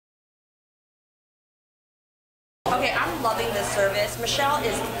Okay, I'm loving this service. Michelle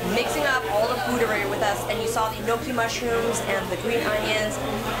is mixing up all the food already with us, and you saw the gnocchi mushrooms and the green onions.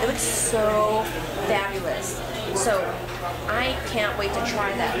 It looks so fabulous. So I can't wait to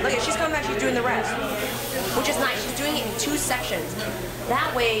try that. Look, she's coming back, she's doing the rest, which is nice. She's doing it in 2 sections.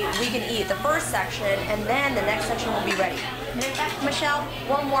 That way we can eat the first section, and then the next section will be ready. And in fact, Michelle,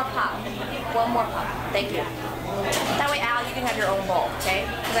 one more pop. One more pop. Thank you. That way, Al, you can have your own bowl, okay?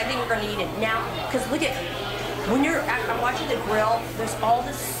 Because I think we're going to eat it now. Because look at, when I'm watching the grill, there's all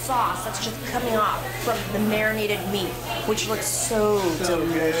this sauce that's just coming off from the marinated meat, which looks so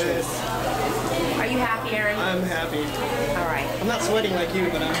delicious. Are you happy, Aaron? I'm happy. All right. I'm not sweating like you,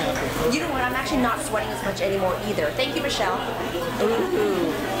 but I'm happy. You know what? I'm actually not sweating as much anymore either. Thank you, Michelle.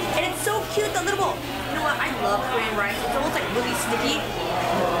 Ooh. And it's so cute, the little bowl. You know what? I love Korean rice. It's almost like really sticky.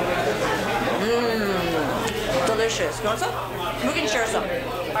 Mmm. Delicious. You want some? We can share some.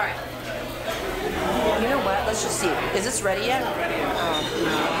 All right. You know what? Let's just see. Is this ready yet?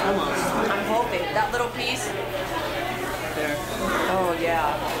 Almost. I'm hoping. That little piece. There. Oh,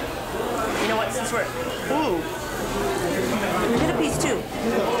 yeah. You know what? Since we're... Ooh. We get a piece too.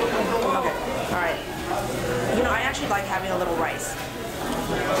 Okay. All right. You know, I actually like having a little rice.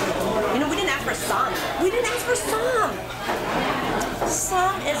 You know, we didn't ask for some. We didn't ask for some.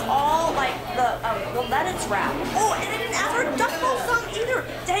 Some is all like the lettuce wrap. Oh, and I didn't ask for duck balsam either.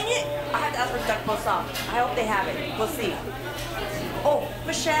 Dang it. I have to ask for duck balsam. I hope they have it. We'll see. Oh,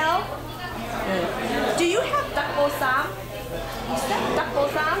 Michelle, do you have duck balsam? Is that duck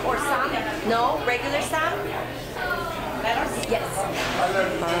balsam or sam? No, regular sam? Yes.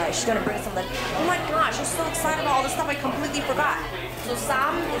 Alright, she's gonna bring some lettuce. Oh my gosh, I'm so excited about all this stuff I completely forgot. So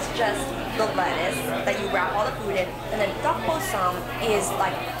sam is just the lettuce that you wrap all the food in, and then duck balsam is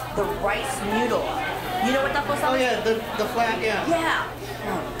like the rice noodle. You know what duck balsam is? Oh yeah, the flat, yeah. Yeah.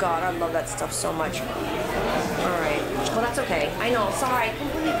 Oh god, I love that stuff so much. Alright. Well, that's okay. I know, sorry, I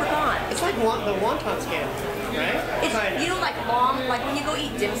completely forgot. It's like the wonton scale, right? It's, you know, like long, like when you go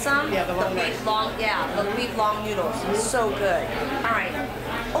eat dim sum, yeah, the big long, yeah, the big long noodles. So good. All right.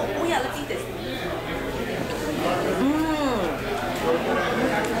 Oh yeah, let's eat this. Mmm.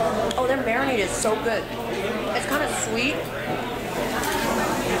 Oh, their marinade is so good. It's kind of sweet.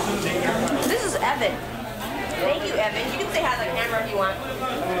 This is Evan. Thank you, Evan. You can say hi to the camera if you want.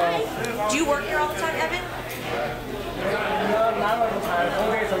 Hi. Do you work here all the time, Evan? No, not all the time.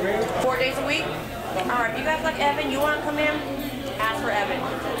 4 days a week. 4 days a week? Alright, if you guys like Evan, you want to come in? Ask for Evan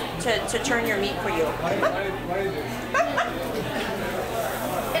to turn your meat for you. Why is this?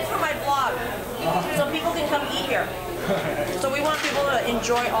 It's for my vlog, so people can come eat here. So we want people to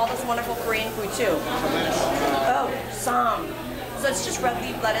enjoy all this wonderful Korean food too. Oh, sam. So it's just red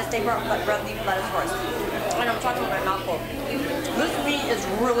leaf lettuce. They brought red leaf lettuce for us. And I'm talking with my mouth full. This meat is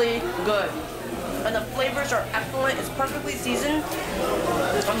really good. And the flavors are excellent. It's perfectly seasoned.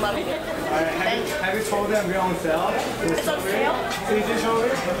 I'm loving it. Have you told them we're on sale? It's on sale? Season short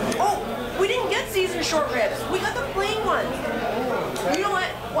ribs? Oh, we didn't get seasoned short ribs. We got the plain ones. You know what?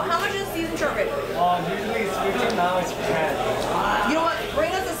 Well, how much is a seasoned short rib? Usually it's 15, now it's 10. You know what?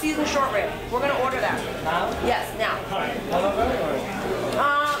 Bring us a seasoned short rib. We're gonna order that. Now? Yes, now. All of them?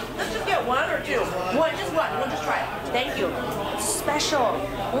 Let's just get 1 or 2. One, just one. We'll just try it. Thank you. Special.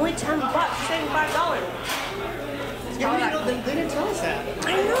 Only $10. You're saving $5. Yeah, they didn't tell us that.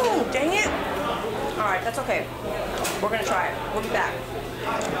 I know. Dang it. All right, that's okay. We're gonna try it. We'll be back.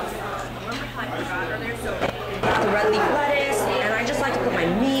 Remember how I forgot earlier? So the red leaf lettuce, and I just like to put my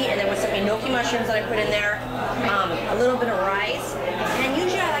meat, and then with some gnocchi mushrooms that I put in there, a little bit of rice, and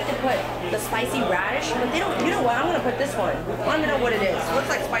usually I like to put the spicy radish, but they don't. You know what? I'm gonna put this one. I want to know what it is. Looks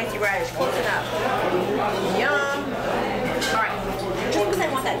like spicy radish. Close enough. Yum. All right. Just because I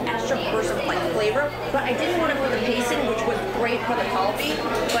want that extra burst of like flavor, but I didn't want to put the pacing, which was great for the kalbi,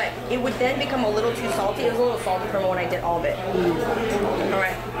 but it would then become a little too salty. It was a little salty from when I did all of it. All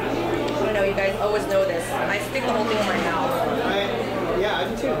right. I know you guys always know this. I stick the whole thing in my mouth. Yeah, I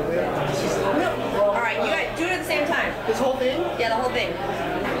do too. All right, you guys do it at the same time. This whole thing? Yeah, the whole thing.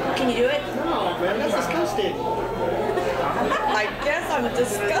 Can you do it? No, man, that's disgusting. I guess I'm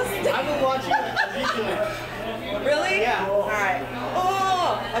disgusting. I've been watching it. Really? Yeah. All right.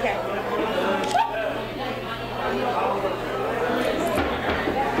 Oh, okay.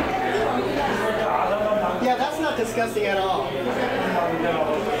 Yeah, that's not disgusting at all.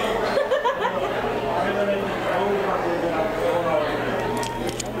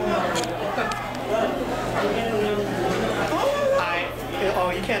 Oh,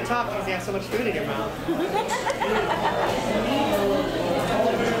 you can't talk because you have so much food in your mouth.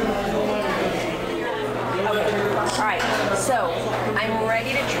 Okay. All right, so I'm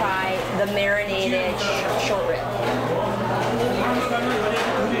ready to try the marinated short rib.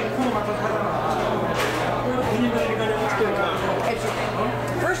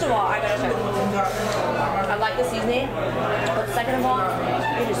 First of all, I gotta say, I like the seasoning, but second of all,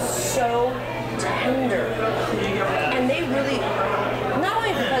 it is so tender. And they really, not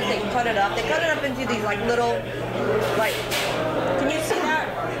only because they cut it up into these like little, like, can you see that?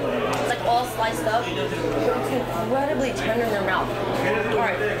 It's like all sliced up. It's incredibly tender in their mouth. All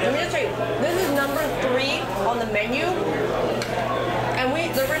right, let me just tell you, this is number 3 on the menu. And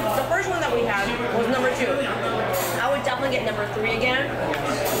the first one that we had was number 2. I would definitely get number 3 again.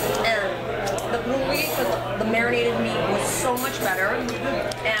 And the bulgogi, because the marinated meat was so much better.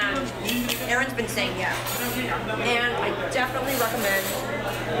 And Aaron's been saying yes. And I definitely recommend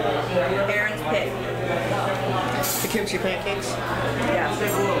Aaron's Pit. The kimchi pancakes? Yeah.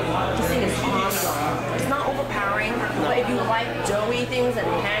 This thing is awesome. It's not overpowering, but if you like doughy things and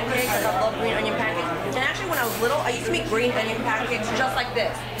pancakes, like I love green onion pancakes. And actually when I was little, I used to make green onion pancakes just like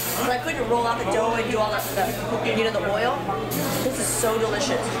this. Because I couldn't roll out the dough and do all that stuff. You know, the oil. This is so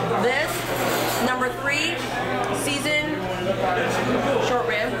delicious. This, number 3, seasoned short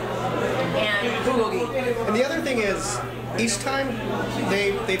rib and bulgogi. And the other thing is, each time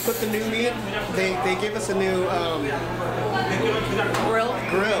they put the new meat, they give us a new Grill.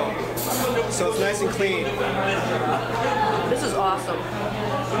 So it's nice and clean. This is awesome.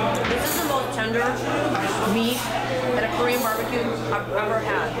 This is the most tender meat at a Korean barbecue I've ever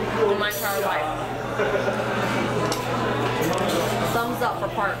had in my entire life. Thumbs up for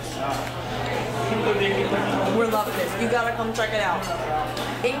Parks. We're loving this. You gotta come check it out.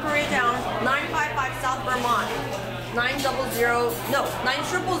 In Koreatown, 955 South Vermont.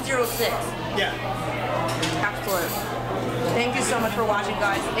 90006. Yeah. Excellent. Thank you so much for watching,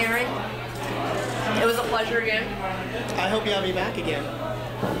 guys. Aaron, it was a pleasure again. I hope you have me back again.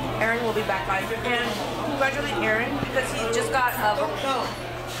 Aaron will be back, guys. And congratulate Aaron because he just got a...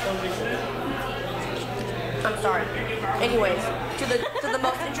 I'm sorry. Anyways, to the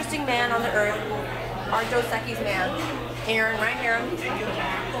most interesting man on the earth, our Dos Equis man, Aaron, right here.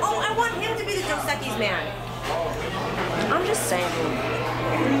 Oh, I want him to be the Dos Equis man. I'm just saying.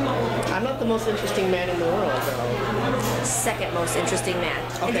 I'm not the most interesting man in the world, though. Second most interesting man.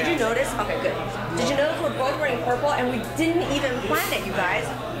 And Okay. did you notice? Okay, good. Did you notice we're both wearing purple and we didn't even plan it, you guys?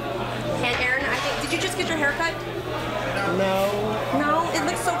 And Aaron, I think, did you just get your hair cut? No. No, it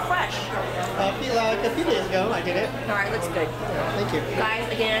looks so fresh. A few days ago, I did it. All right, looks good. Thank you. Guys,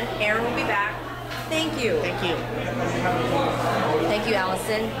 again, Aaron will be back. Thank you. Thank you. Thank you,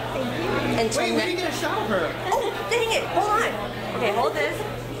 Allison. Thank you. And Wait, we didn't get a shot of her. oh, dang it. Hold on. Okay, hold this.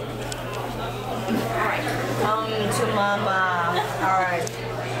 All right. To mama. All right.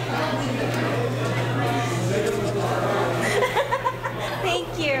 Thank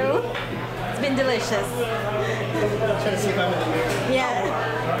you. It's been delicious. I'm trying to see if I'm in the mirror. Yeah.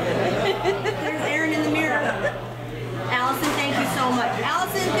 There's Aaron in the mirror. Allison, thank you so much.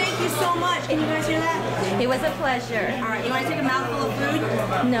 Allison, thank you so much. Can you guys hear that? It was a pleasure. All right, you want to take a mouthful of food?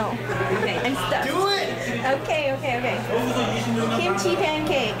 No. Okay. I'm stuck. Do it! Okay. Kimchi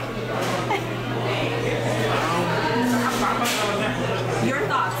pancake. Your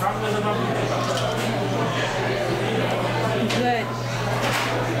thoughts? Good.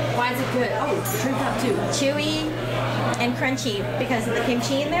 Why is it good? Oh, drink up too. Chewy and crunchy because of the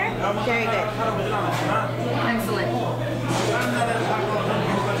kimchi in there. Very good. Excellent.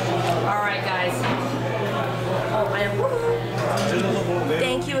 All right, guys. Oh, I am.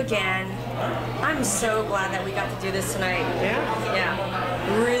 Thank you again. I'm so glad that we got to do this tonight. Yeah? Yeah.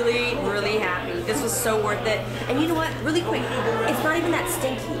 Really, really happy. This was so worth it. And you know what? Really quick, it's not even that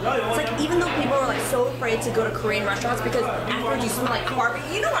stinky. It's like even though people are like so afraid to go to Korean restaurants because afterwards you smell like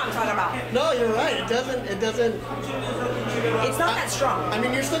barbecue. You know what I'm talking about. No, you're right. It doesn't. It's not that strong. I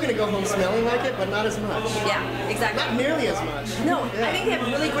mean, you're still gonna go home smelling like it, but not as much. Yeah, exactly. Not nearly as much. No, Yeah. I think they have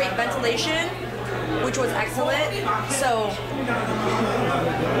really great ventilation, which was excellent. So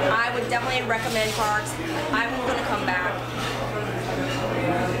I would definitely recommend Parks. I'm gonna come back.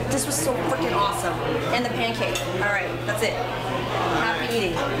 This was so freaking awesome. And the pancake. All right, that's it. Happy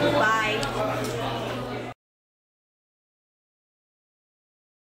eating. Bye.